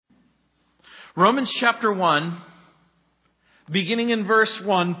Romans chapter 1, beginning in verse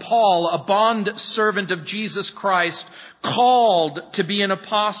 1, Paul, a bond servant of Jesus Christ, called to be an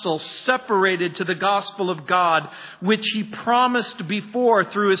apostle, separated to the gospel of God, which he promised before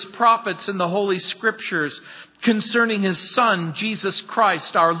through his prophets in the Holy Scriptures, concerning his Son, Jesus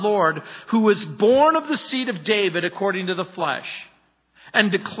Christ, our Lord, who was born of the seed of David according to the flesh, and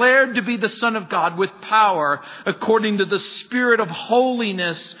declared to be the Son of God with power, according to the Spirit of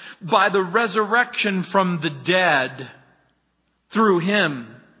holiness, by the resurrection from the dead. Through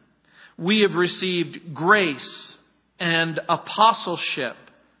him, we have received grace and apostleship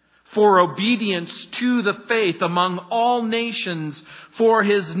for obedience to the faith among all nations for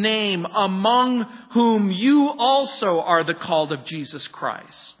his name, among whom you also are the called of Jesus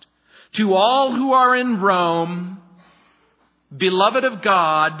Christ. To all who are in Rome, beloved of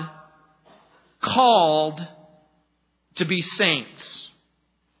God, called to be saints.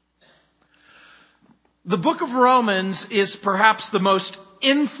 The book of Romans is perhaps the most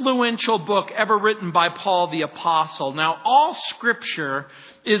influential book ever written by Paul the Apostle. Now, all Scripture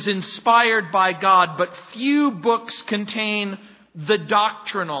is inspired by God, but few books contain the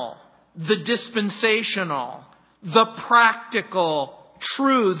doctrinal, the dispensational, the practical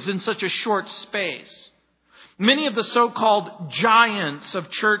truths in such a short space. Many of the so-called giants of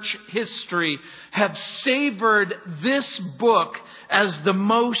church history have savored this book as the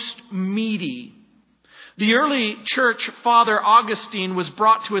most meaty. The early church father Augustine was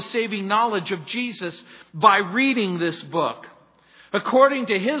brought to a saving knowledge of Jesus by reading this book. According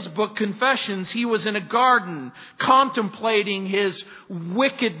to his book, Confessions, he was in a garden contemplating his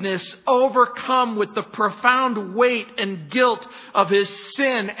wickedness, overcome with the profound weight and guilt of his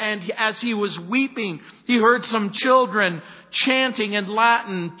sin. And as he was weeping, he heard some children chanting in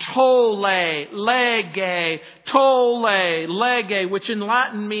Latin, tolle, lege, tolle, lege, which in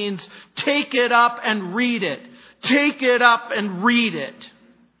Latin means take it up and read it. Take it up and read it.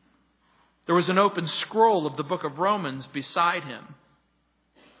 There was an open scroll of the book of Romans beside him.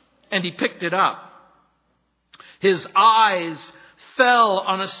 And he picked it up. His eyes fell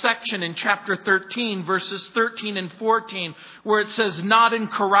on a section in chapter 13, verses 13 and 14, where it says, not in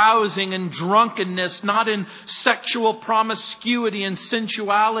carousing and drunkenness, not in sexual promiscuity and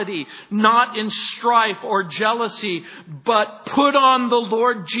sensuality, not in strife or jealousy, but put on the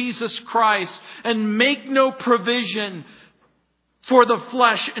Lord Jesus Christ and make no provision for the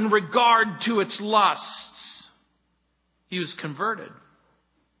flesh in regard to its lusts. He was converted.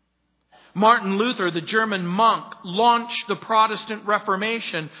 Martin Luther, the German monk, launched the Protestant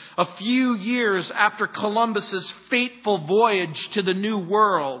Reformation a few years after Columbus's fateful voyage to the New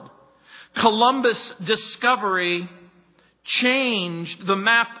World. Columbus' discovery changed the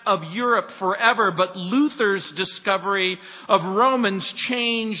map of Europe forever, but Luther's discovery of Romans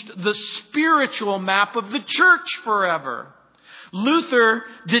changed the spiritual map of the church forever. Luther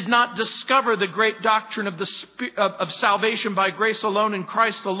did not discover the great doctrine of salvation by grace alone in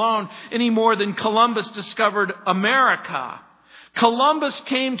Christ alone any more than Columbus discovered America. Columbus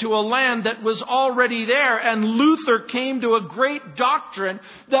came to a land that was already there, and Luther came to a great doctrine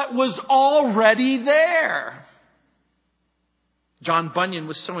that was already there. John Bunyan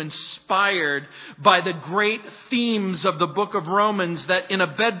was so inspired by the great themes of the book of Romans that in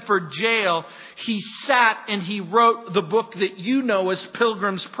a Bedford jail, he sat and he wrote the book that you know as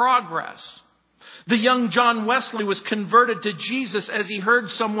Pilgrim's Progress. The young John Wesley was converted to Jesus as he heard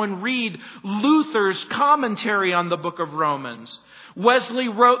someone read Luther's commentary on the book of Romans. Wesley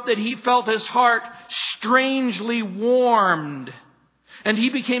wrote that he felt his heart strangely warmed, and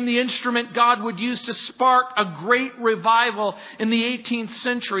he became the instrument God would use to spark a great revival in the 18th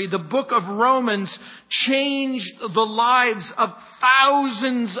century. The book of Romans changed the lives of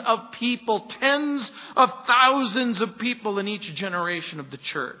thousands of people, tens of thousands of people in each generation of the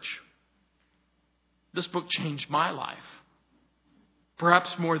church. This book changed my life,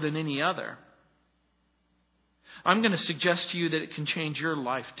 perhaps more than any other. I'm going to suggest to you that it can change your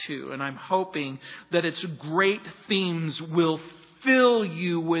life too, and I'm hoping that its great themes will fill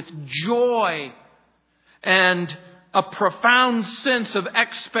you with joy and a profound sense of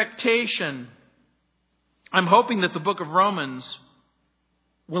expectation. I'm hoping that the book of Romans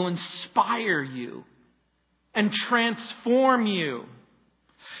will inspire you and transform you.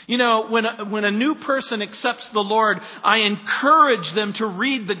 You know, when a new person accepts the Lord, I encourage them to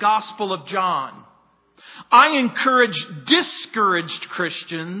read the Gospel of John. I encourage discouraged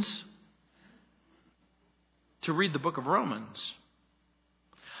Christians to read the book of Romans.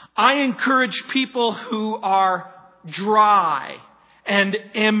 I encourage people who are dry and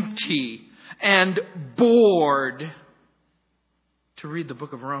empty and bored to read the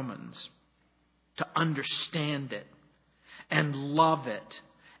book of Romans. to understand it and love it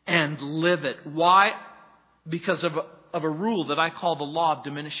and live it. Why? Because of a rule that I call the law of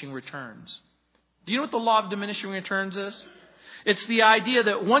diminishing returns. Do you know what the law of diminishing returns is? It's the idea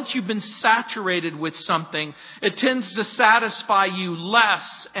that once you've been saturated with something, it tends to satisfy you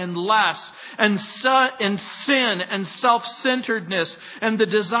less and less. And sin and self-centeredness and the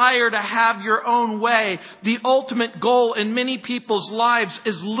desire to have your own way, the ultimate goal in many people's lives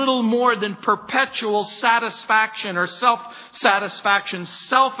is little more than perpetual satisfaction or self-satisfaction.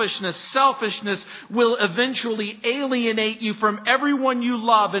 Selfishness will eventually alienate you from everyone you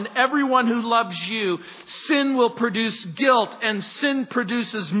love and everyone who loves you. Sin will produce guilt, and sin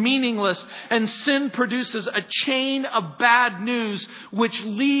produces meaningless, and sin produces a chain of bad news which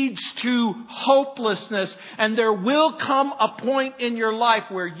leads to hopelessness. And there will come a point in your life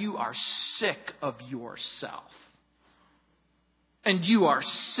where you are sick of yourself. And you are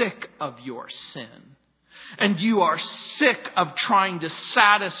sick of your sin. And you are sick of trying to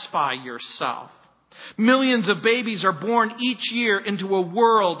satisfy yourself. Millions of babies are born each year into a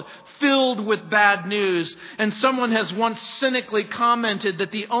world filled with bad news. And someone has once cynically commented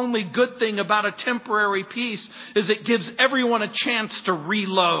that the only good thing about a temporary peace is it gives everyone a chance to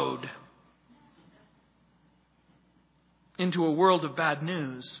reload. Into a world of bad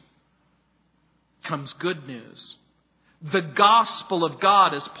news comes good news. The gospel of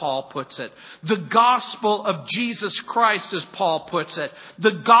God, as Paul puts it. The gospel of Jesus Christ, as Paul puts it.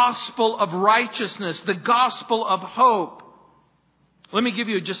 The gospel of righteousness. The gospel of hope. Let me give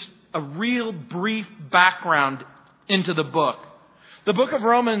you just a real brief background into the book. The book of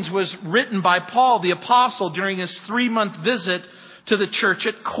Romans was written by Paul, the apostle, during his 3-month visit to the church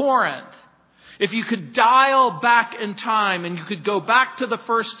at Corinth. If you could dial back in time and you could go back to the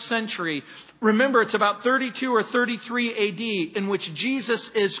first century, remember, it's about 32 or 33 AD in which Jesus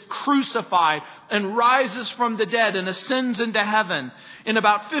is crucified and rises from the dead and ascends into heaven. In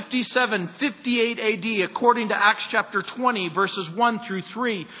about 57, 58 AD, according to Acts chapter 20, verses 1 through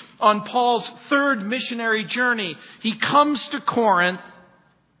 3, on Paul's third missionary journey, he comes to Corinth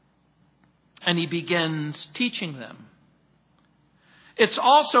and he begins teaching them. It's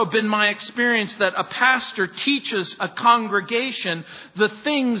also been my experience that a pastor teaches a congregation the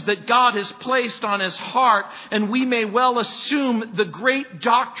things that God has placed on his heart, and we may well assume the great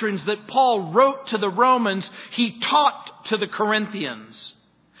doctrines that Paul wrote to the Romans, he taught to the Corinthians.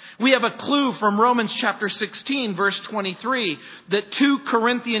 We have a clue from Romans chapter 16, verse 23, that 2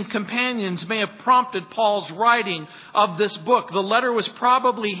 Corinthian companions may have prompted Paul's writing of this book. The letter was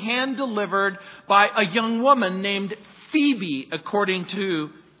probably hand-delivered by a young woman named Phoebe, according to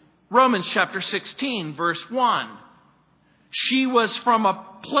Romans chapter 16, verse 1. She was from a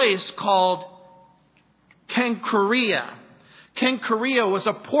place called Cenchrea. Cenchrea was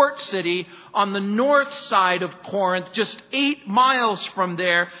a port city on the north side of Corinth, just 8 miles from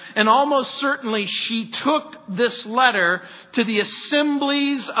there. And almost certainly she took this letter to the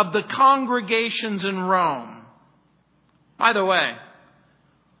assemblies of the congregations in Rome. By the way,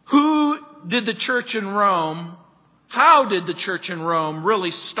 who did the church in Rome? How did the church in Rome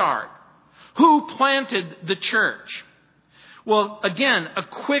really start? Who planted the church? Well, again, a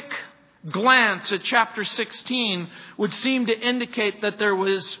quick glance at chapter 16 would seem to indicate that there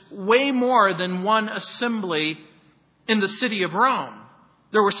was way more than one assembly in the city of Rome.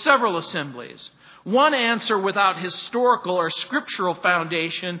 There were several assemblies. One answer without historical or scriptural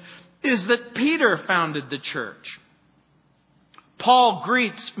foundation is that Peter founded the church. Paul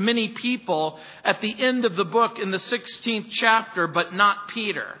greets many people at the end of the book in the 16th chapter, but not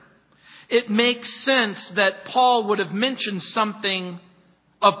Peter. It makes sense that Paul would have mentioned something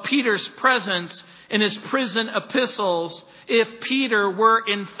of Peter's presence in his prison epistles if Peter were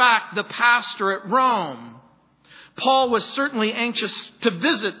in fact the pastor at Rome. Paul was certainly anxious to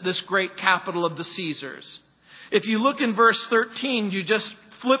visit this great capital of the Caesars. If you look in verse 13, you just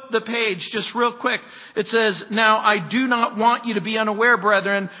flip the page just real quick. It says, "Now I do not want you to be unaware,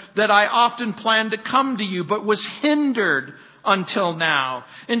 brethren, that I often planned to come to you, but was hindered until now."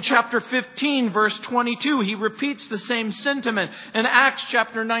 In chapter 15, verse 22, he repeats the same sentiment. In Acts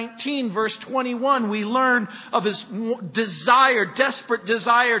chapter 19, verse 21, we learn of his desperate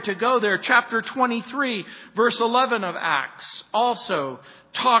desire to go there. Chapter 23, verse 11 of Acts also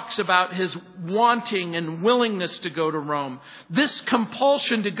talks about his wanting and willingness to go to Rome. This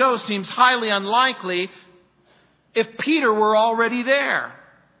compulsion to go seems highly unlikely if Peter were already there.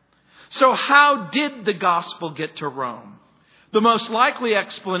 So how did the gospel get to Rome? The most likely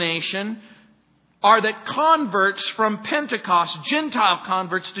explanation are that converts from Pentecost, Gentile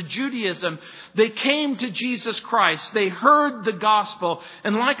converts to Judaism, they came to Jesus Christ. They heard the gospel.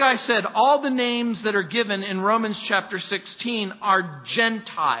 And like I said, all the names that are given in Romans chapter 16 are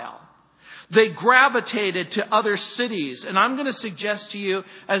Gentile. They gravitated to other cities. And I'm going to suggest to you,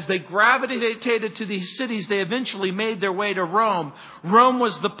 as they gravitated to these cities, they eventually made their way to Rome. Rome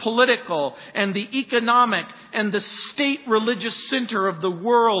was the political and the economic and the state religious center of the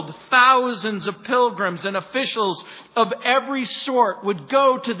world. Thousands of pilgrims and officials of every sort would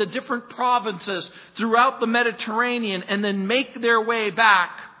go to the different provinces throughout the Mediterranean and then make their way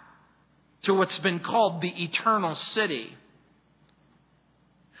back to what's been called the Eternal City.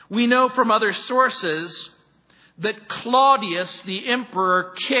 We know from other sources that Claudius, the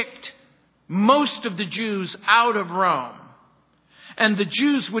emperor, kicked most of the Jews out of Rome. And the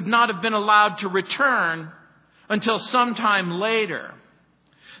Jews would not have been allowed to return until sometime later.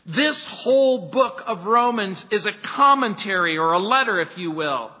 This whole book of Romans is a commentary, or a letter, if you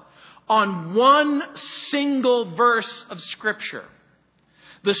will, on one single verse of Scripture.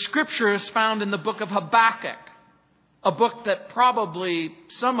 The Scripture is found in the book of Habakkuk. A book that probably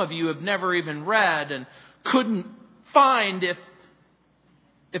some of you have never even read and couldn't find if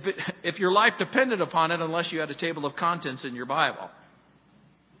your life depended upon it, unless you had a table of contents in your Bible.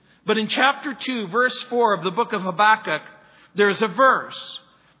 But in chapter 2, verse 4 of the book of Habakkuk, there's a verse.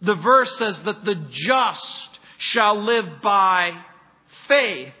 The verse says that the just shall live by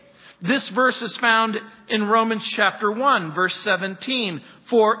faith. This verse is found in Romans chapter 1, verse 17.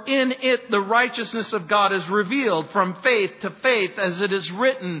 For in it the righteousness of God is revealed from faith to faith, as it is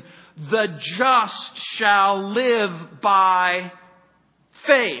written, the just shall live by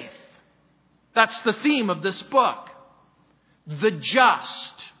faith. That's the theme of this book. The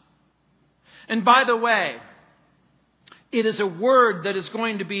just. And by the way, it is a word that is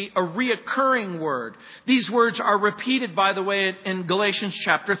going to be a reoccurring word. These words are repeated, by the way, in Galatians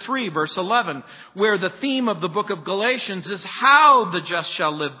chapter 3, verse 11, where the theme of the book of Galatians is how the just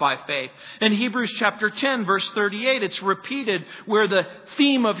shall live by faith. In Hebrews chapter 10, verse 38, it's repeated where the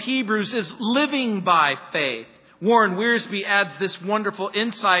theme of Hebrews is living by faith. Warren Wiersbe adds this wonderful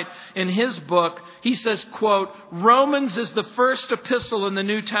insight in his book. He says, quote, Romans is the first epistle in the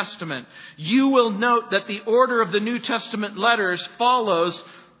New Testament. You will note that the order of the New Testament letters follows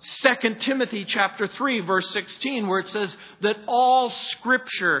 2 Timothy chapter 3, verse 16, where it says that all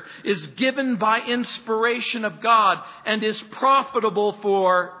Scripture is given by inspiration of God and is profitable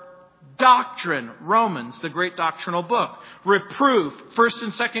for doctrine, Romans, the great doctrinal book. Reproof, 1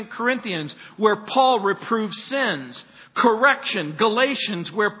 and 2 Corinthians, where Paul reproves sins. Correction,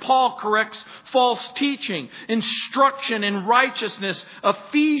 Galatians, where Paul corrects false teaching. Instruction in righteousness,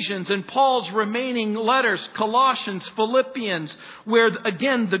 Ephesians, and Paul's remaining letters, Colossians, Philippians, where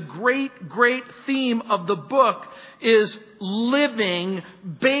again the great theme of the book is living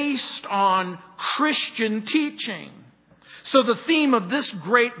based on Christian teaching. So the theme of this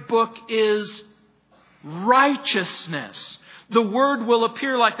great book is righteousness. The word will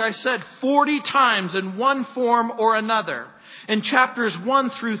appear, like I said, 40 times in one form or another. In chapters 1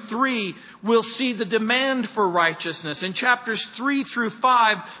 through 3, we'll see the demand for righteousness. In chapters 3 through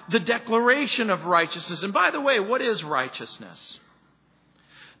 5, the declaration of righteousness. And by the way, what is righteousness?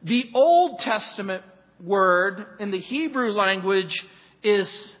 The Old Testament word in the Hebrew language is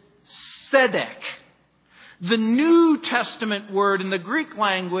tzedek. The New Testament word in the Greek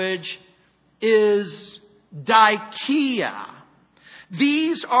language is dikeia.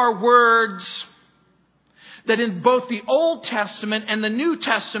 These are words that in both the Old Testament and the New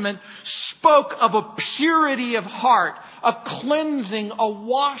Testament spoke of a purity of heart, a cleansing, a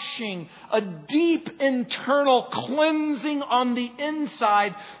washing, a deep internal cleansing on the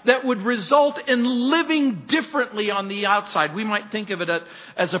inside that would result in living differently on the outside. We might think of it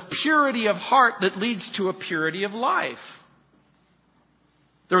as a purity of heart that leads to a purity of life.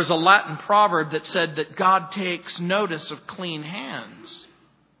 There was a Latin proverb that said that God takes notice of clean hands,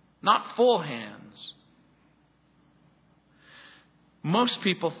 not full hands. Most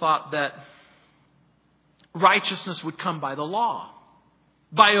people thought that righteousness would come by the law,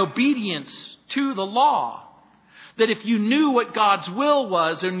 by obedience to the law. That if you knew what God's will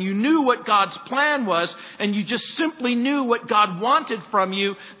was and you knew what God's plan was and you just simply knew what God wanted from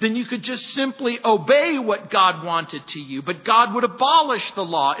you, then you could just simply obey what God wanted to you. But God would abolish the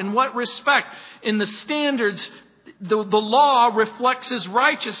law. In what respect? In the standards, the law reflects His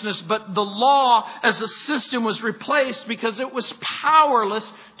righteousness, but the law as a system was replaced because it was powerless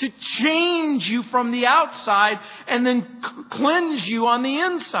to change you from the outside and then cleanse you on the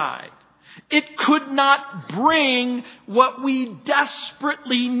inside. It could not bring what we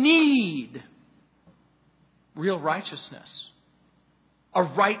desperately need. real righteousness. A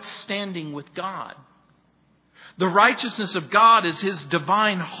right standing with God. The righteousness of God is His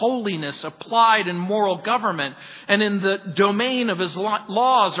divine holiness applied in moral government. And in the domain of His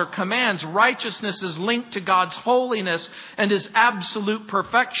laws or commands, righteousness is linked to God's holiness and His absolute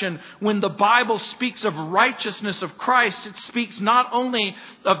perfection. When the Bible speaks of righteousness of Christ, it speaks not only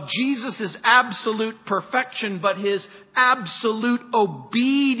of Jesus' absolute perfection, but His absolute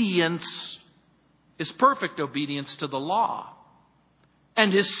obedience, His perfect obedience to the law.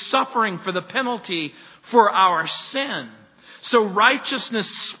 And His suffering for the penalty for our sin. So righteousness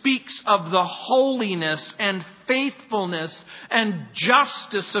speaks of the holiness and faithfulness and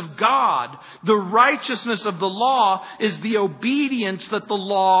justice of God. The righteousness of the law is the obedience that the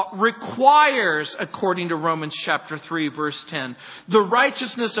law requires, according to Romans chapter 3, verse 10. The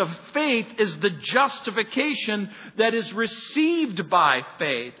righteousness of faith is the justification that is received by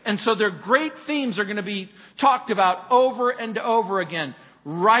faith. And so their great themes are going to be talked about over and over again.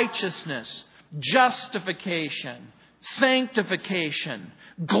 Righteousness, justification, sanctification,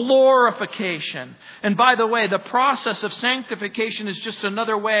 glorification. And by the way, the process of sanctification is just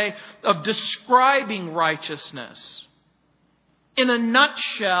another way of describing righteousness. In a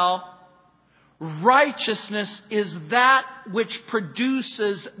nutshell, righteousness is that which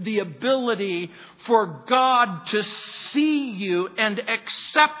produces the ability for God to see you and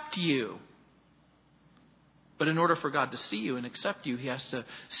accept you. But in order for God to see you and accept you, He has to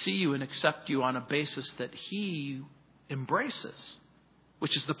see you and accept you on a basis that He embraces,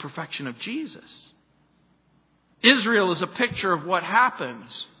 which is the perfection of Jesus. Israel is a picture of what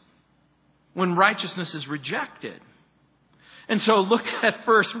happens when righteousness is rejected. And so look at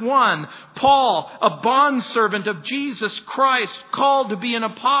verse 1. Paul, a bondservant of Jesus Christ, called to be an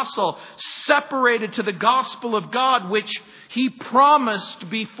apostle, separated to the gospel of God, which He promised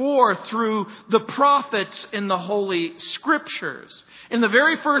before through the prophets in the Holy Scriptures. In the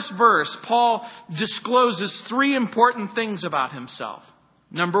very first verse, Paul discloses three important things about himself.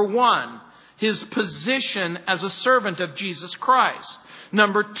 Number one, his position as a servant of Jesus Christ.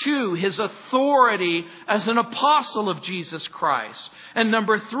 Number two, his authority as an apostle of Jesus Christ. And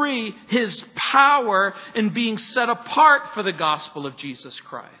number three, his power in being set apart for the gospel of Jesus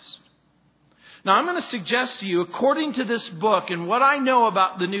Christ. Now, I'm going to suggest to you, according to this book and what I know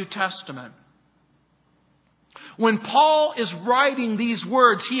about the New Testament, when Paul is writing these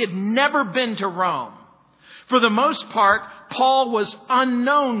words, he had never been to Rome. For the most part, Paul was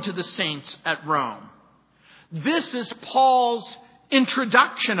unknown to the saints at Rome. This is Paul's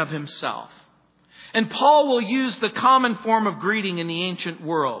introduction of himself. And Paul will use the common form of greeting in the ancient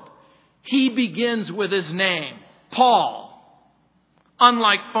world. He begins with his name, Paul,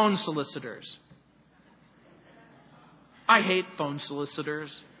 unlike phone solicitors. I hate phone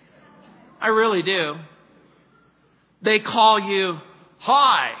solicitors. I really do. They call you,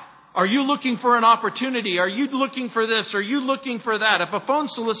 hi, are you looking for an opportunity? Are you looking for this? Are you looking for that? If a phone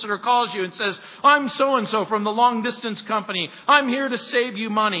solicitor calls you and says, I'm so-and-so from the long distance company. I'm here to save you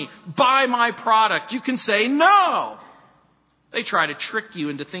money. Buy my product. You can say no. They try to trick you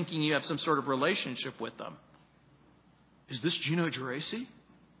into thinking you have some sort of relationship with them. Is this Gino Geraci?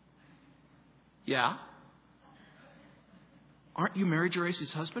 Yeah. Aren't you Mary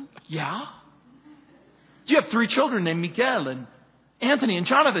Geraci's husband? Yeah. Do you have 3 children named Miguel and Anthony and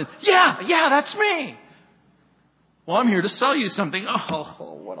Jonathan? Yeah, that's me. Well, I'm here to sell you something.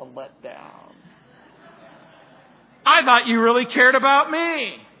 Oh, what a letdown. I thought you really cared about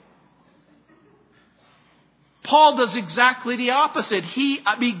me. Paul does exactly the opposite. He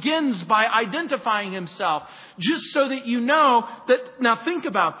begins by identifying himself, just so that you know that. Now think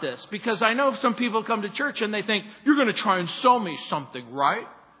about this, because I know some people come to church and they think, you're going to try and sell me something, right?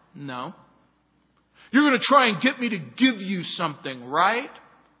 No. You're going to try and get me to give you something, right?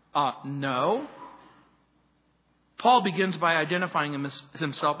 No. Paul begins by identifying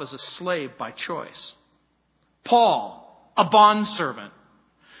himself as a slave by choice. Paul, a bondservant.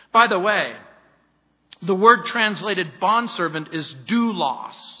 By the way, the word translated bondservant is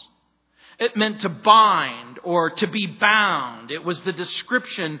doulos. It meant to bind or to be bound. It was the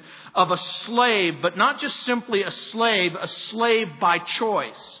description of a slave, but not just simply a slave by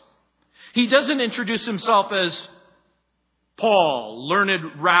choice. He doesn't introduce himself as Paul,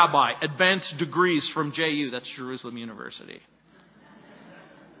 learned rabbi, advanced degrees from JU, that's Jerusalem University.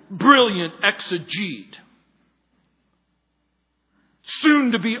 Brilliant exegete.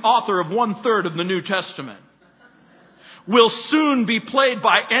 Soon to be author of 1/3 of the New Testament. Will soon be played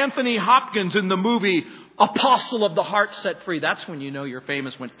by Anthony Hopkins in the movie Apostle of the Heart Set Free. That's when you know you're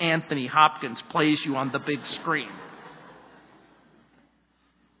famous, when Anthony Hopkins plays you on the big screen.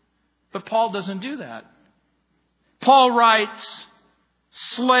 But Paul doesn't do that. Paul writes,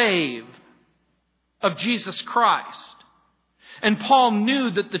 slave of Jesus Christ. And Paul knew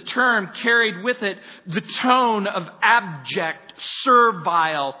that the term carried with it the tone of abject,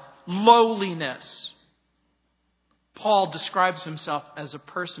 servile lowliness. Paul describes himself as a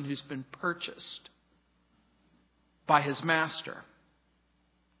person who's been purchased by his master.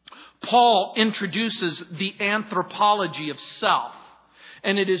 Paul introduces the anthropology of self,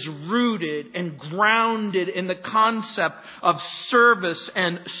 and it is rooted and grounded in the concept of service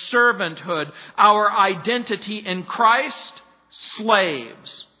and servanthood. Our identity in Christ,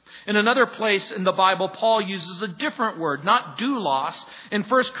 slaves. In another place in the Bible, Paul uses a different word, not doulos. In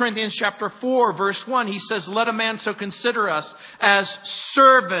 1 Corinthians chapter 4, verse 1, he says, let a man so consider us as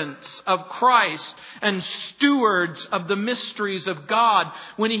servants of Christ and stewards of the mysteries of God.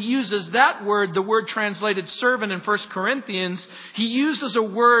 When he uses that word, the word translated servant in 1 Corinthians, he uses a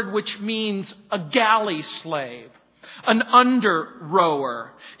word which means a galley slave. An under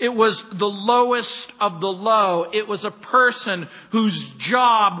rower. It was the lowest of the low. It was a person whose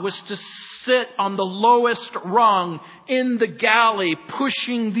job was to sit on the lowest rung in the galley,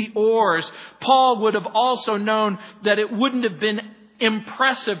 pushing the oars. Paul would have also known that it wouldn't have been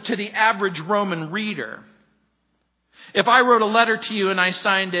impressive to the average Roman reader. If I wrote a letter to you and I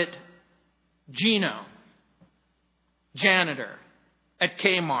signed it, Gino, janitor at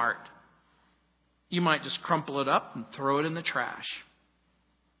Kmart, you might just crumple it up and throw it in the trash.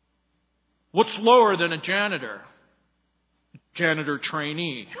 What's lower than a janitor? Janitor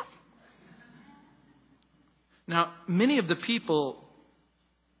trainee. Now, many of the people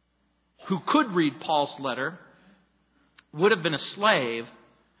who could read Paul's letter would have been a slave.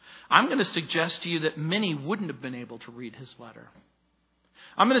 I'm going to suggest to you that many wouldn't have been able to read his letter.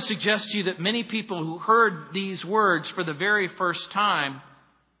 I'm going to suggest to you that many people who heard these words for the very first time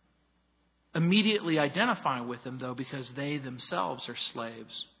immediately identify with them, though, because they themselves are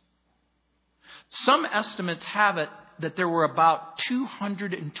slaves. Some estimates have it that there were about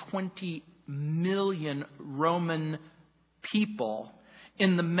 220 million Roman people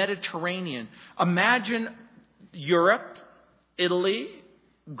in the Mediterranean. Imagine Europe, Italy,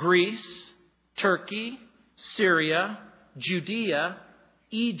 Greece, Turkey, Syria, Judea,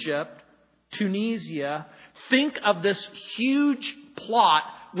 Egypt, Tunisia. Think of this huge plot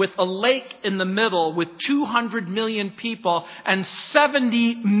with a lake in the middle with 200 million people, and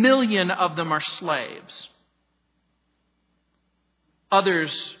 70 million of them are slaves.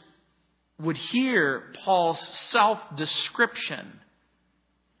 Others would hear Paul's self-description.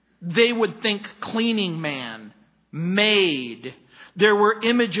 They would think cleaning man, maid. There were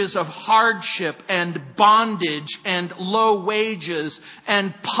images of hardship and bondage and low wages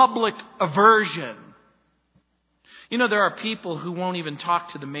and public aversion. You know, there are people who won't even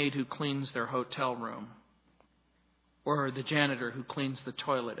talk to the maid who cleans their hotel room or the janitor who cleans the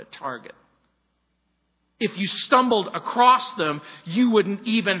toilet at Target. If you stumbled across them, you wouldn't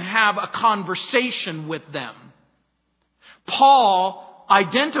even have a conversation with them. Paul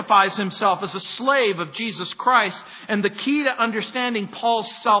identifies himself as a slave of Jesus Christ. And the key to understanding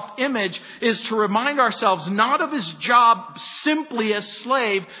Paul's self-image is to remind ourselves not of his job simply as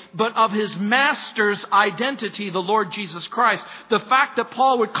slave, but of his master's identity, the Lord Jesus Christ. The fact that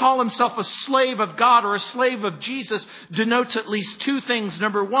Paul would call himself a slave of God or a slave of Jesus denotes at least two things.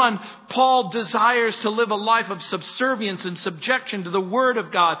 Number one, Paul desires to live a life of subservience and subjection to the Word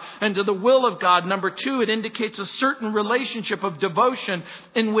of God and to the will of God. Number two, it indicates a certain relationship of devotion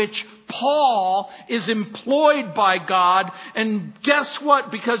in which Paul is employed by God. And guess what?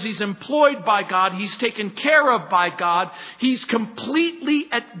 Because he's employed by God, he's taken care of by God. He's completely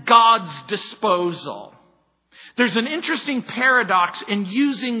at God's disposal. There's an interesting paradox in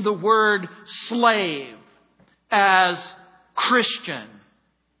using the word slave as Christian.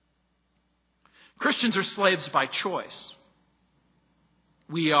 Christians are slaves by choice.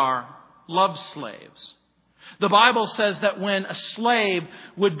 We are love slaves. The Bible says that when a slave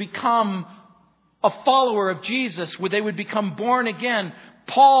would become a follower of Jesus, when they would become born again,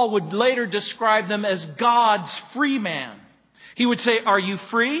 Paul would later describe them as God's free man. He would say, are you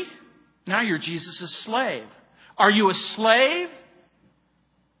free? Now you're Jesus' slave. Are you a slave?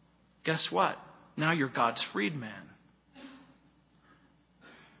 Guess what? Now you're God's freedman.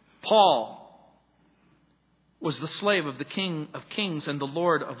 Paul was the slave of the King of Kings and the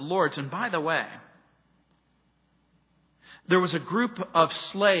Lord of Lords. And by the way, there was a group of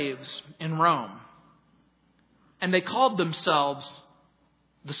slaves in Rome, and they called themselves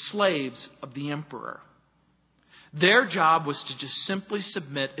the slaves of the emperor. Their job was to just simply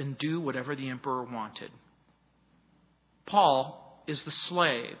submit and do whatever the emperor wanted. Paul is the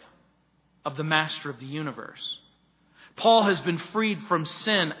slave of the master of the universe. Paul has been freed from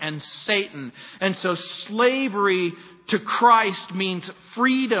sin and Satan. And so slavery to Christ means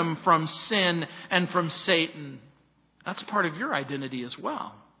freedom from sin and from Satan. That's part of your identity as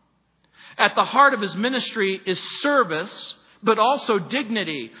well. At the heart of his ministry is service, but also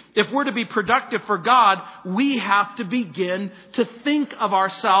dignity. If we're to be productive for God, we have to begin to think of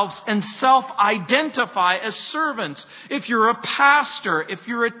ourselves and self-identify as servants. If you're a pastor, if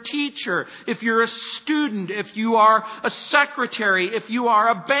you're a teacher, if you're a student, if you are a secretary, if you are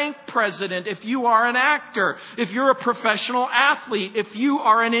a bank president, if you are an actor, if you're a professional athlete, if you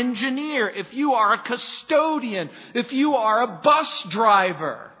are an engineer, if you are a custodian, if you are a bus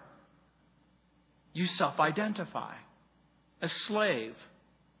driver, you self-identify a slave.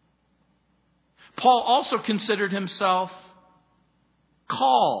 Paul also considered himself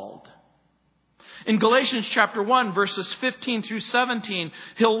called. In Galatians chapter 1, verses 15 through 17,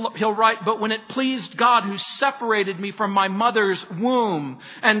 he'll write, "But when it pleased God who separated me from my mother's womb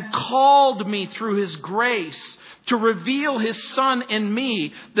and called me through his grace to reveal his Son in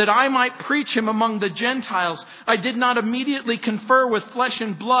me, that I might preach him among the Gentiles, I did not immediately confer with flesh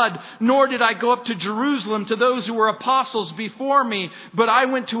and blood, nor did I go up to Jerusalem to those who were apostles before me, but I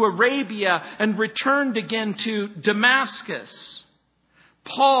went to Arabia and returned again to Damascus."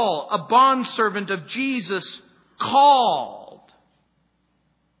 Paul, a bondservant of Jesus, called.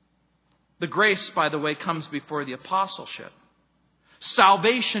 The grace, by the way, comes before the apostleship.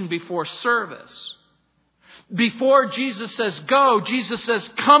 Salvation before service. Before Jesus says, "Go," Jesus says,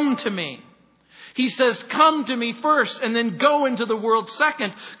 "Come to me." He says, "Come to me" first, and then "go into the world"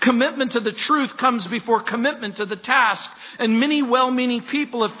 second. Commitment to the truth comes before commitment to the task. And many well-meaning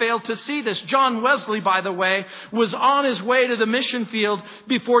people have failed to see this. John Wesley, by the way, was on his way to the mission field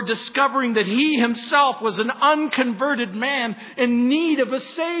before discovering that he himself was an unconverted man in need of a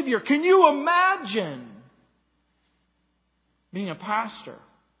Savior. Can you imagine being a pastor,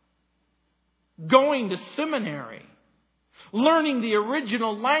 going to seminary, learning the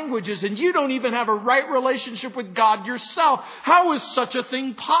original languages, and you don't even have a right relationship with God yourself? How is such a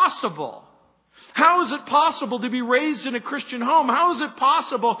thing possible? How is it possible to be raised in a Christian home? How is it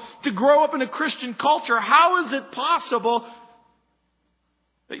possible to grow up in a Christian culture? How is it possible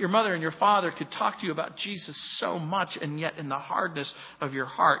that your mother and your father could talk to you about Jesus so much, and yet in the hardness of your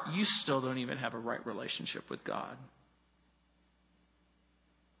heart, you still don't even have a right relationship with God?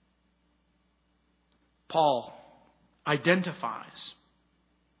 Paul identifies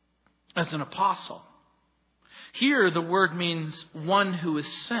as an apostle. Here the word means one who is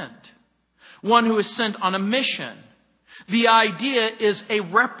sent. One who is sent on a mission. The idea is a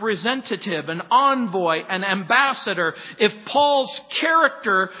representative, an envoy, an ambassador. If Paul's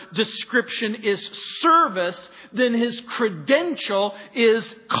character description is service, then his credential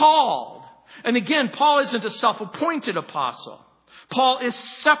is called. And again, Paul isn't a self-appointed apostle. Paul is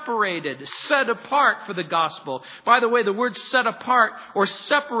separated, set apart for the gospel. By the way, the word set apart or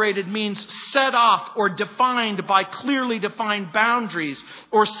separated means set off or defined by clearly defined boundaries,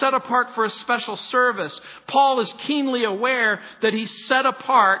 or set apart for a special service. Paul is keenly aware that he's set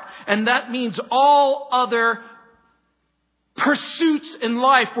apart, and that means all other pursuits in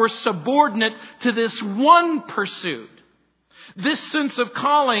life were subordinate to this one pursuit. This sense of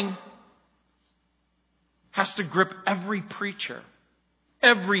calling has to grip every preacher,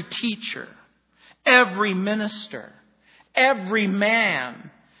 every teacher, every minister, every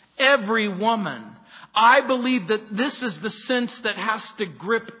man, every woman. I believe that this is the sense that has to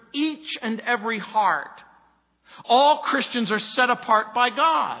grip each and every heart. All Christians are set apart by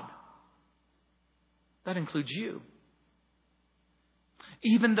God. That includes you.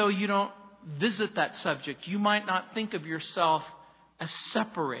 Even though you don't visit that subject, you might not think of yourself as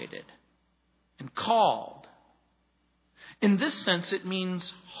separated and called. In this sense, it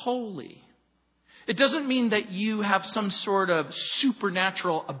means holy. It doesn't mean that you have some sort of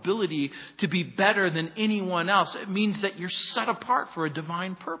supernatural ability to be better than anyone else. It means that you're set apart for a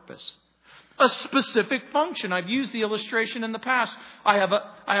divine purpose, a specific function. I've used the illustration in the past. I have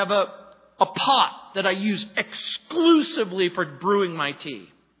a pot that I use exclusively for brewing my tea.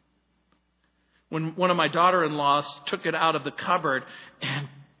 When one of my daughter-in-laws took it out of the cupboard and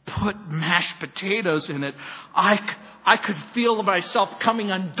put mashed potatoes in it, I could feel myself coming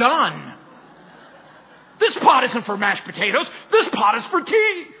undone. This pot isn't for mashed potatoes. This pot is for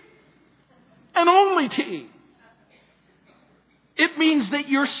tea. And only tea. It means that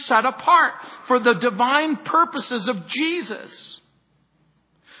you're set apart for the divine purposes of Jesus.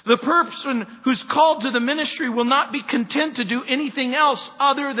 The person who's called to the ministry will not be content to do anything else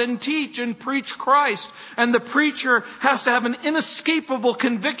other than teach and preach Christ. And the preacher has to have an inescapable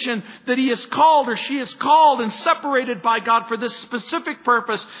conviction that he is called or she is called and separated by God for this specific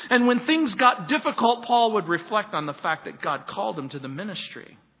purpose. And when things got difficult, Paul would reflect on the fact that God called him to the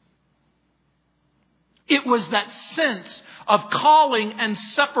ministry. It was that sense of calling and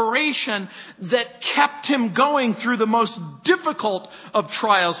separation that kept him going through the most difficult of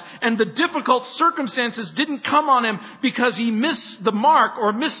trials. And the difficult circumstances didn't come on him because he missed the mark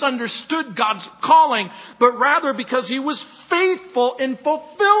or misunderstood God's calling, but rather because he was faithful in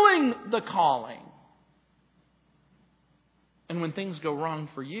fulfilling the calling. And when things go wrong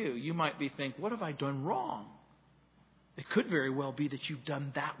for you, you might be thinking, what have I done wrong? It could very well be that you've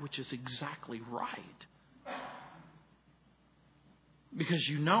done that which is exactly right. Because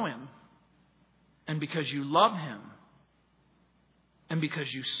you know Him, and because you love Him, and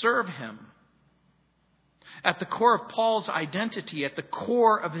because you serve Him. At the core of Paul's identity, at the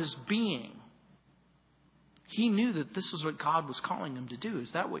core of his being, he knew that this is what God was calling him to do.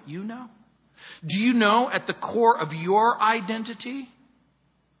 Is that what you know? Do you know at the core of your identity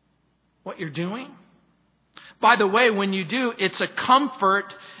what you're doing? By the way, when you do, it's a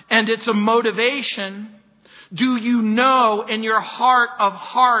comfort and it's a motivation. Do you know in your heart of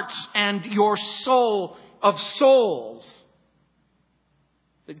hearts and your soul of souls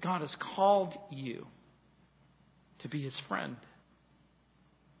that God has called you to be His friend,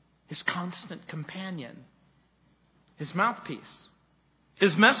 His constant companion, His mouthpiece,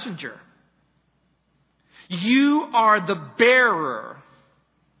 His messenger? You are the bearer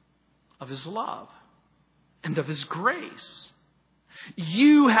of His love and of His grace.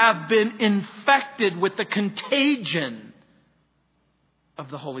 You have been infected with the contagion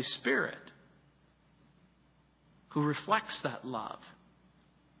of the Holy Spirit, who reflects that love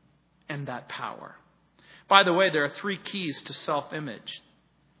and that power. By the way, there are 3 keys to self-image: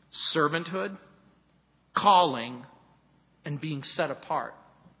 servanthood, calling, and being set apart.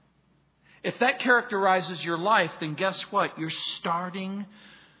 If that characterizes your life, then guess what? You're starting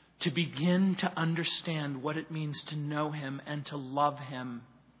to begin to understand what it means to know Him and to love Him.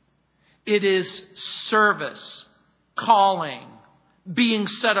 It is service, calling, being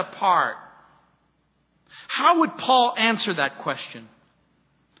set apart. How would Paul answer that question?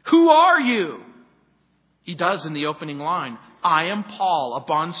 Who are you? He does in the opening line. I am Paul, a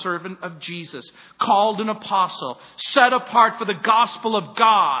bondservant of Jesus, called an apostle, set apart for the gospel of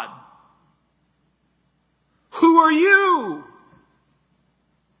God. Who are you?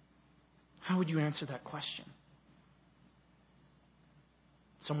 How would you answer that question?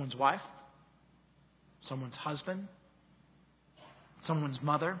 Someone's wife? Someone's husband? Someone's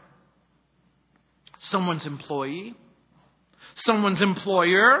mother? Someone's employee? Someone's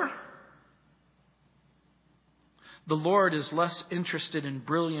employer? The Lord is less interested in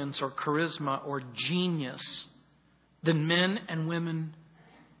brilliance or charisma or genius than men and women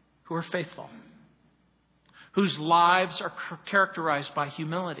who are faithful, whose lives are characterized by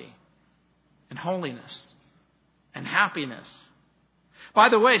humility and holiness and happiness. By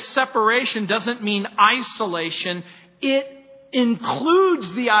the way, separation doesn't mean isolation. It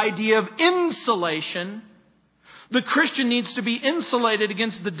includes the idea of insulation. The Christian needs to be insulated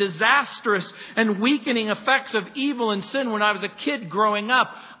against the disastrous and weakening effects of evil and sin. When I was a kid growing up,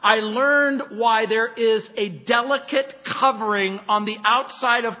 I learned why there is a delicate covering on the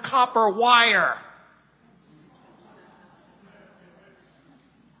outside of copper wire.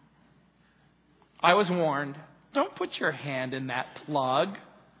 I was warned, don't put your hand in that plug.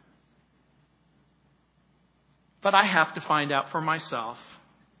 But I have to find out for myself.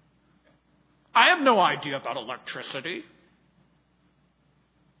 I have no idea about electricity.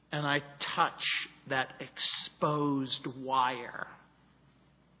 And I touch that exposed wire.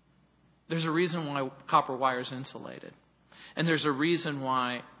 There's a reason why copper wire is insulated. And there's a reason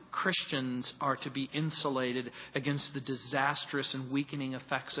why Christians are to be insulated against the disastrous and weakening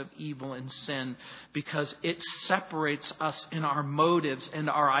effects of evil and sin, because it separates us in our motives and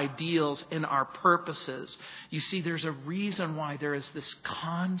our ideals and our purposes. You see, there's a reason why there is this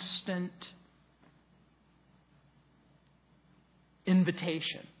constant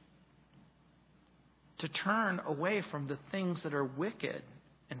invitation to turn away from the things that are wicked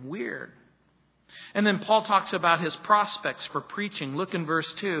and weird. And then Paul talks about his prospects for preaching. Look in verse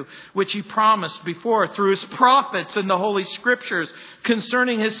 2, which he promised before through his prophets in the Holy Scriptures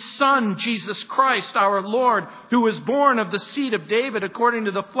concerning his Son, Jesus Christ, our Lord, who was born of the seed of David according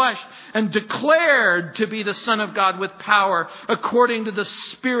to the flesh and declared to be the Son of God with power according to the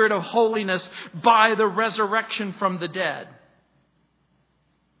Spirit of holiness by the resurrection from the dead.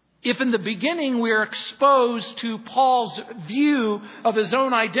 If in the beginning we are exposed to Paul's view of his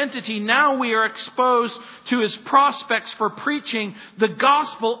own identity, now we are exposed to his prospects for preaching. The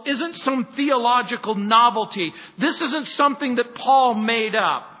gospel isn't some theological novelty. This isn't something that Paul made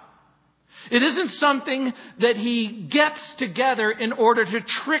up. It isn't something that he gets together in order to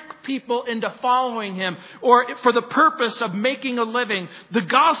trick people into following him or for the purpose of making a living. The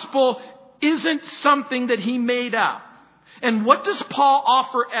gospel isn't something that he made up. And what does Paul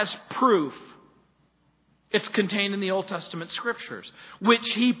offer as proof? It's contained in the Old Testament scriptures, which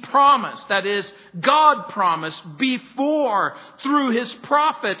he promised, that is, God promised before through his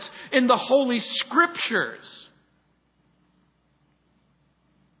prophets in the Holy Scriptures.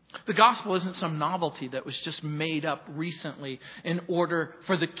 The gospel isn't some novelty that was just made up recently in order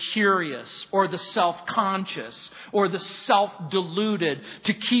for the curious or the self-conscious or the self-deluded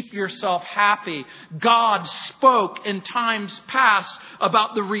to keep yourself happy. God spoke in times past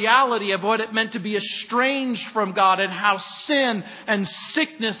about the reality of what it meant to be estranged from God and how sin and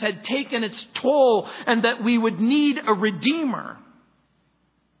sickness had taken its toll and that we would need a Redeemer.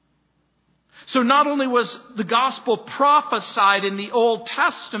 So not only was the gospel prophesied in the Old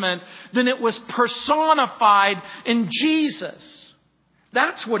Testament, then it was personified in Jesus.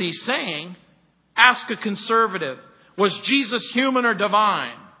 That's what he's saying. Ask a conservative, was Jesus human or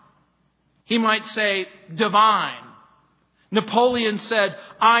divine? He might say divine. Napoleon said,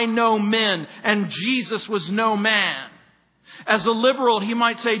 I know men, and Jesus was no man. As a liberal, he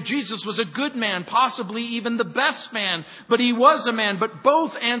might say Jesus was a good man, possibly even the best man, but he was a man. But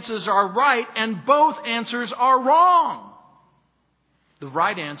both answers are right and both answers are wrong. The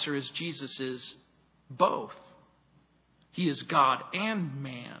right answer is Jesus is both. He is God and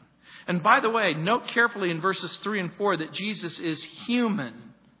man. And by the way, note carefully in verses 3 and 4 that Jesus is human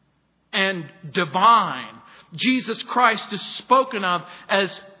and divine. Jesus Christ is spoken of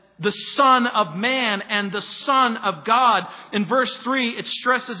as the Son of Man and the Son of God. In verse 3, it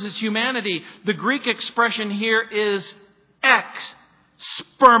stresses his humanity. The Greek expression here is ex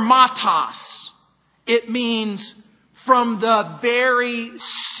spermatos. It means from the very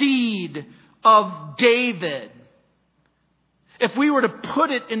seed of David. If we were to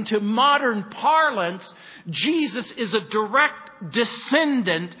put it into modern parlance, Jesus is a direct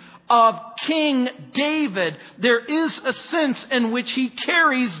descendant of King David. There is a sense in which he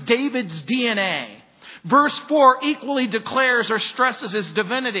carries David's DNA. Verse 4 equally declares or stresses his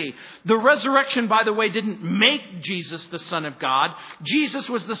divinity. The resurrection, by the way, didn't make Jesus the Son of God. Jesus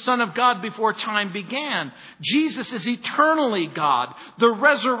was the Son of God before time began. Jesus is eternally God. The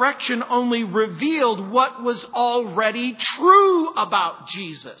resurrection only revealed what was already true about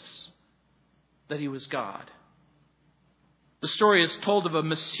Jesus, that he was God. The story is told of a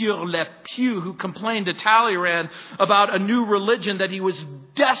Monsieur Le Pew who complained to Talleyrand about a new religion that he was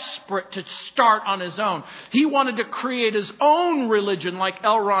desperate to start on his own. He wanted to create his own religion like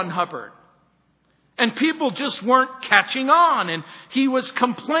L. Ron Hubbard. And people just weren't catching on. And he was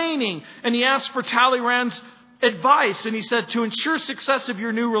complaining. And he asked for Talleyrand's advice. And he said, to ensure success of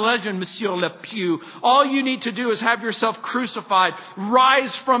your new religion, Monsieur Le Pew, all you need to do is have yourself crucified,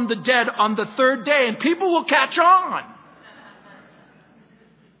 rise from the dead on the third day, and people will catch on.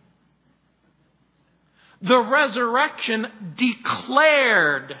 The resurrection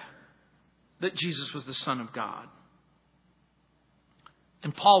declared that Jesus was the Son of God.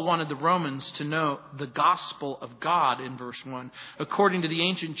 And Paul wanted the Romans to know the gospel of God in verse 1. According to the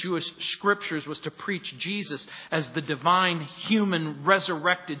ancient Jewish scriptures, was to preach Jesus as the divine, human,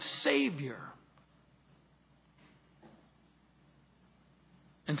 resurrected Savior.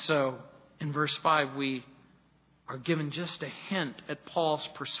 And so, in verse 5, we are given just a hint at Paul's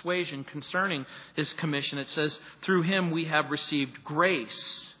persuasion concerning his commission. It says, through him we have received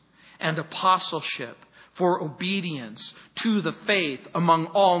grace and apostleship for obedience to the faith among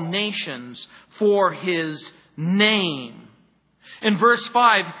all nations for his name. In verse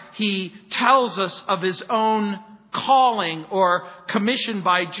 5, he tells us of his own calling or commission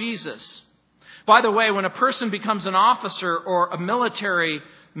by Jesus. By the way, when a person becomes an officer or a military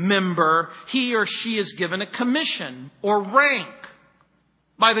member, he or she is given a commission or rank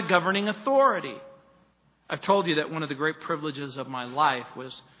by the governing authority. I've told you that one of the great privileges of my life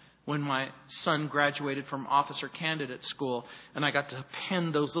was when my son graduated from officer candidate school and I got to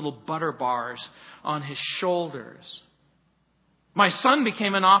pin those little butter bars on his shoulders. My son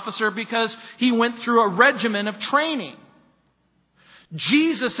became an officer because he went through a regimen of training.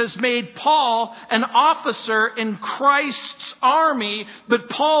 Jesus has made Paul an officer in Christ's army, but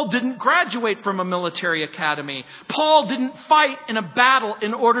Paul didn't graduate from a military academy. Paul didn't fight in a battle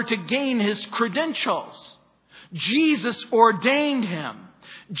in order to gain his credentials. Jesus ordained him.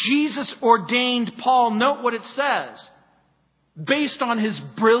 Jesus ordained Paul, note what it says, based on his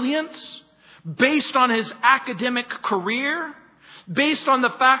brilliance, based on his academic career, based on the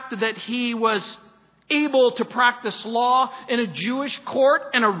fact that he was able to practice law in a Jewish court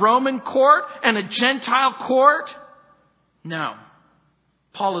and a Roman court and a Gentile court. No.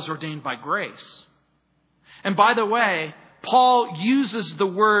 Paul is ordained by grace. And by the way, Paul uses the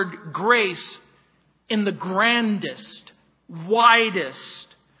word grace in the grandest, widest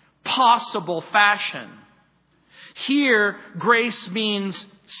possible fashion. Here, grace means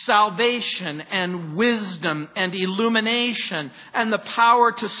salvation and wisdom and illumination and the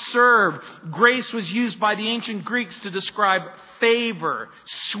power to serve. Grace was used by the ancient Greeks to describe favor,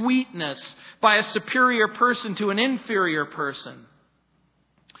 sweetness by a superior person to an inferior person.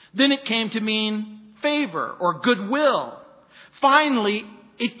 Then it came to mean favor or goodwill. Finally,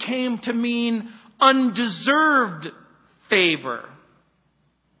 it came to mean undeserved favor.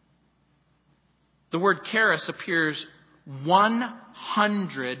 The word charis appears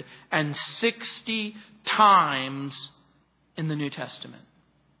 160 times in the New Testament.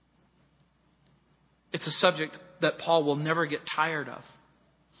 It's a subject that Paul will never get tired of.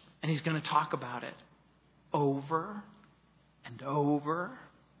 And he's going to talk about it over and over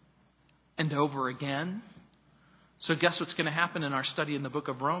and over again. So guess what's going to happen in our study in the book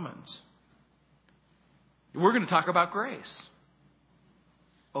of Romans? We're going to talk about grace.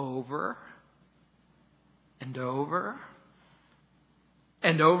 Over and over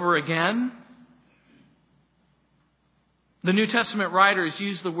and over again. The New Testament writers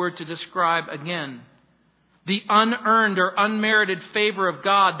use the word to describe, again, the unearned or unmerited favor of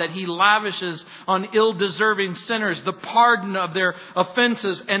God that He lavishes on ill-deserving sinners, the pardon of their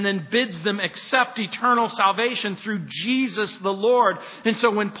offenses, and then bids them accept eternal salvation through Jesus the Lord. And so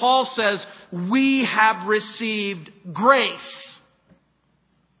when Paul says, we have received grace,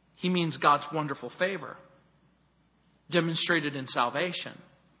 he means God's wonderful favor demonstrated in salvation.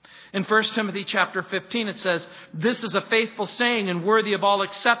 In 1 Timothy chapter 15, it says, this is a faithful saying and worthy of all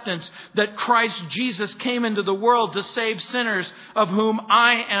acceptance, that Christ Jesus came into the world to save sinners, of whom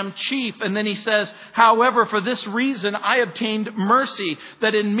I am chief. And then he says, however, for this reason I obtained mercy,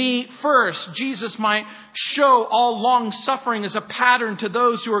 that in me first Jesus might show all long suffering as a pattern to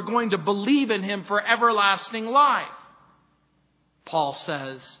those who are going to believe in Him for everlasting life. Paul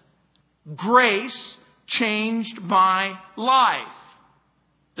says, grace changed my life.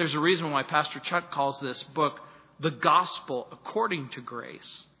 There's a reason why Pastor Chuck calls this book the gospel according to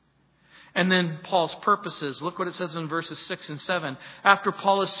grace. And then Paul's purposes. Look what it says in verses 6 and 7. After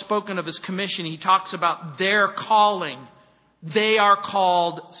Paul has spoken of his commission, he talks about their calling. They are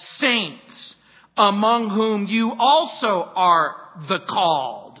called saints, among whom you also are the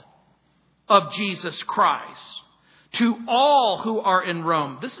called of Jesus Christ. To all who are in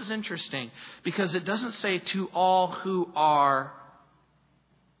Rome. This is interesting because it doesn't say to all who are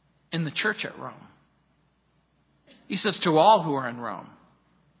in the church at Rome. He says to all who are in Rome.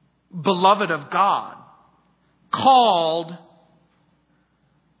 Beloved of God. Called.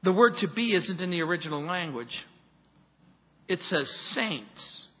 The word to be isn't in the original language. It says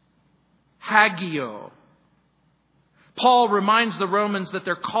saints. Hagio. Paul reminds the Romans that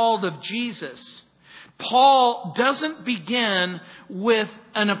they're called of Jesus. Paul doesn't begin with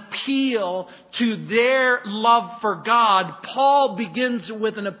an appeal to their love for God. Paul begins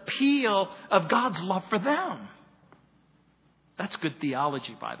with an appeal of God's love for them. That's good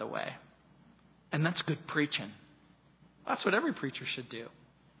theology, by the way. And that's good preaching. That's what every preacher should do.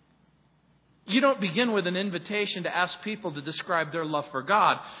 You don't begin with an invitation to ask people to describe their love for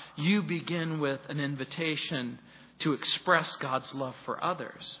God. You begin with an invitation to express God's love for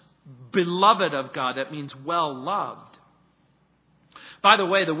others. Beloved of God, that means well loved. By the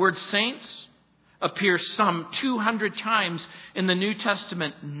way, the word saints appears some 200 times in the New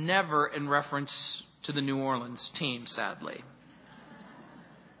Testament, never in reference to the New Orleans team, sadly.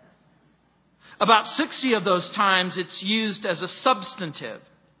 About 60 of those times it's used as a substantive.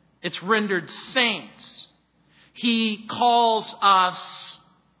 It's rendered saints. He calls us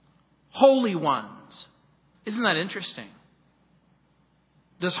holy ones. Isn't that interesting?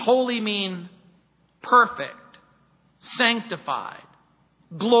 Does holy mean perfect, sanctified,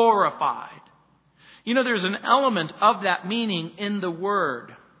 glorified? You know, there's an element of that meaning in the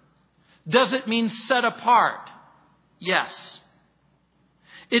word. Does it mean set apart? Yes.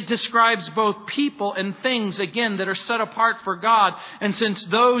 It describes both people and things, again, that are set apart for God. And since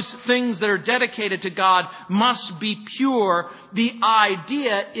those things that are dedicated to God must be pure, the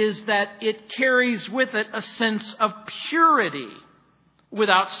idea is that it carries with it a sense of purity,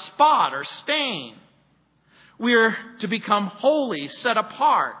 without spot or stain. We're to become holy, set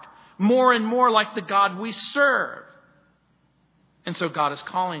apart, more and more like the God we serve. And so God is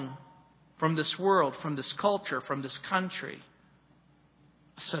calling from this world, from this culture, from this country,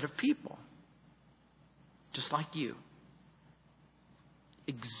 a set of people just like you.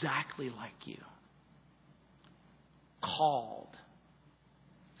 Exactly like you. Called,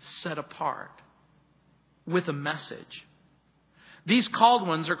 set apart, with a message. These called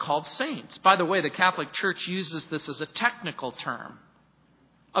ones are called saints. By the way, the Catholic Church uses this as a technical term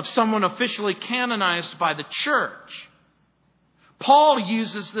of someone officially canonized by the church. Paul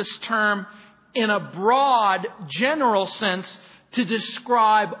uses this term in a broad, general sense to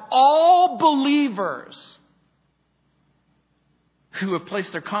describe all believers who have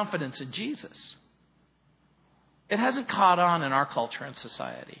placed their confidence in Jesus. It hasn't caught on in our culture and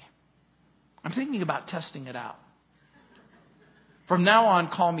society. I'm thinking about testing it out. From now on,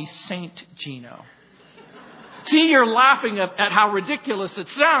 call me Saint Gino. See, you're laughing at how ridiculous it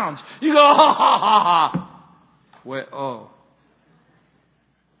sounds. You go, ha, ha, ha, ha. Wait, oh.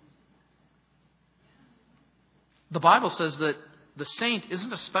 The Bible says that the saint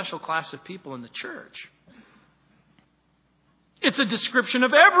isn't a special class of people in the church. It's a description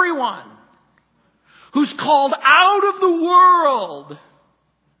of everyone who's called out of the world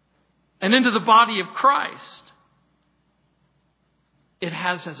and into the body of Christ. It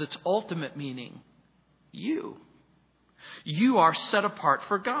has as its ultimate meaning you. You are set apart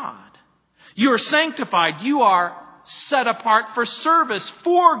for God. You are sanctified. You are set apart for service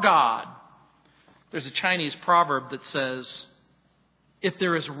for God. There's a Chinese proverb that says, if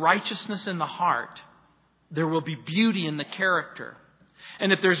there is righteousness in the heart, there will be beauty in the character.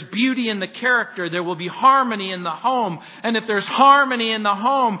 And if there's beauty in the character, there will be harmony in the home. And if there's harmony in the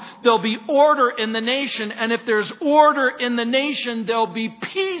home, there'll be order in the nation. And if there's order in the nation, there'll be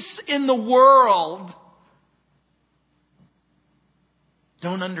peace in the world.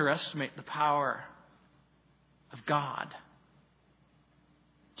 Don't underestimate the power of God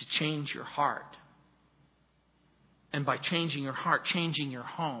to change your heart. And by changing your heart, changing your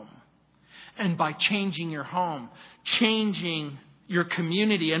home. And by changing your home, changing your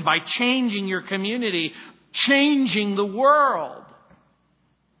community. And by changing your community, changing the world.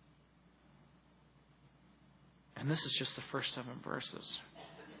 And this is just the first 7 verses.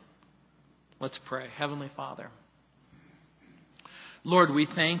 Let's pray. Heavenly Father, Lord, we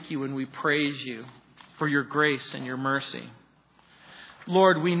thank you and we praise you for your grace and your mercy.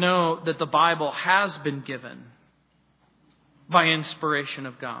 Lord, we know that the Bible has been given by inspiration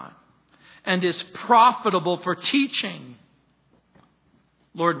of God and is profitable for teaching.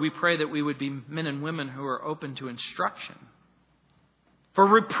 Lord, we pray that we would be men and women who are open to instruction, for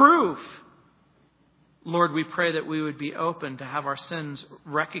reproof. Lord, we pray that we would be open to have our sins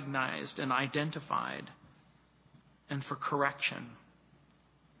recognized and identified, and for correction.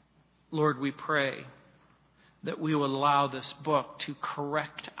 Lord, we pray that we will allow this book to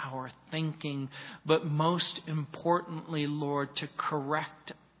correct our thinking, but most importantly, Lord, to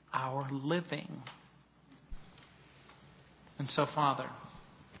correct our living. And so, Father,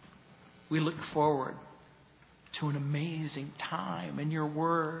 we look forward to an amazing time in your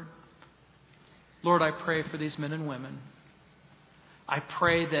word. Lord, I pray for these men and women. I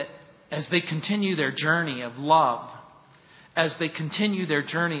pray that as they continue their journey of love, as they continue their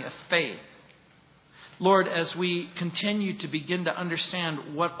journey of faith, Lord, as we continue to begin to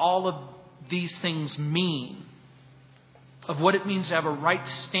understand what all of these things mean, of what it means to have a right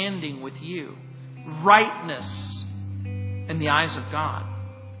standing with you, rightness in the eyes of God,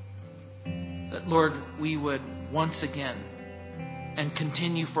 that, Lord, we would once again and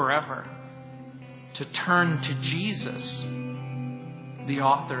continue forever to turn to Jesus, the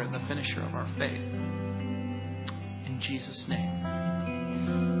author and the finisher of our faith. In Jesus' name,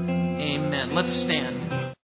 amen. Let's stand.